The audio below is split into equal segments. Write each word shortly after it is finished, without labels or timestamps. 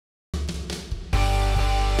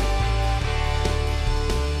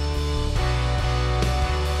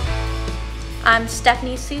I'm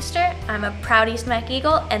Stephanie SUSTER. I'm a proud East MECK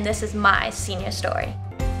Eagle, and this is my senior story.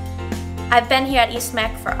 I've been here at East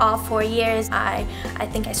MECK for all 4 years. I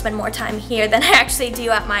think I spend more time here than I actually do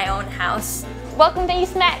at my own house. Welcome to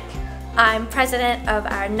East MECK. I'm president of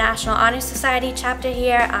our National Honor Society chapter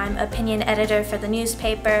here. I'm opinion editor for the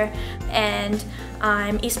newspaper, and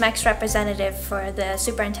I'm East MECK's representative for the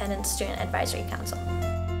Superintendent Student Advisory Council.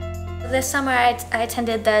 This summer I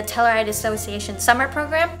attended the Telluride Association summer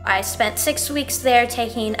program. I spent 6 weeks there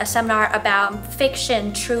taking a seminar about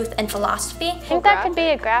fiction, truth, and philosophy. I think that could be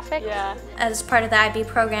a graphic. Yeah. As part of the IB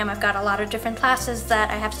program, I've got a lot of different classes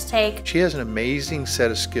that I have to take. She has an amazing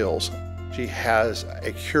set of skills. She has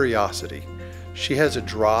a curiosity. She has a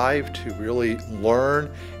drive to really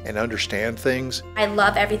learn and understand things. I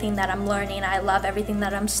love everything that I'm learning. I love everything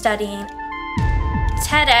that I'm studying.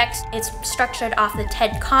 TEDx, it's structured off the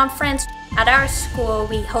TED conference. At our school,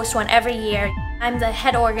 we host one every year. I'm the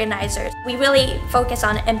head organizer. We really focus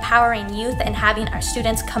on empowering youth and having our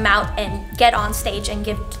students come out and get on stage and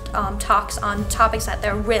give talks on topics that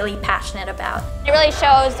they're really passionate about. It really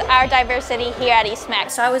shows our diversity here at East MECK.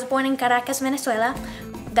 So I was born in Caracas, Venezuela.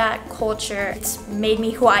 That culture, it's made me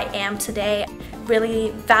who I am today. Really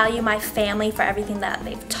value my family for everything that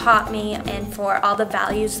they've taught me and for all the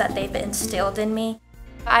values that they've instilled in me.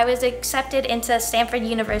 I was accepted into Stanford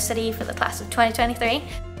University for the class of 2023.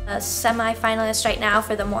 A semi-finalist right now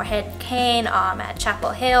for the Moorhead Cane at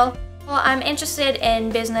Chapel Hill. Well, I'm interested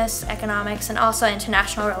in business, economics, and also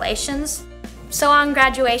international relations. So on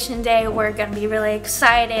graduation day, we're going to be really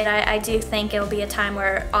excited. I do think it'll be a time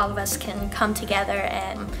where all of us can come together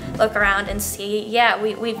and look around and see, yeah,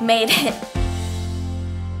 we've made it.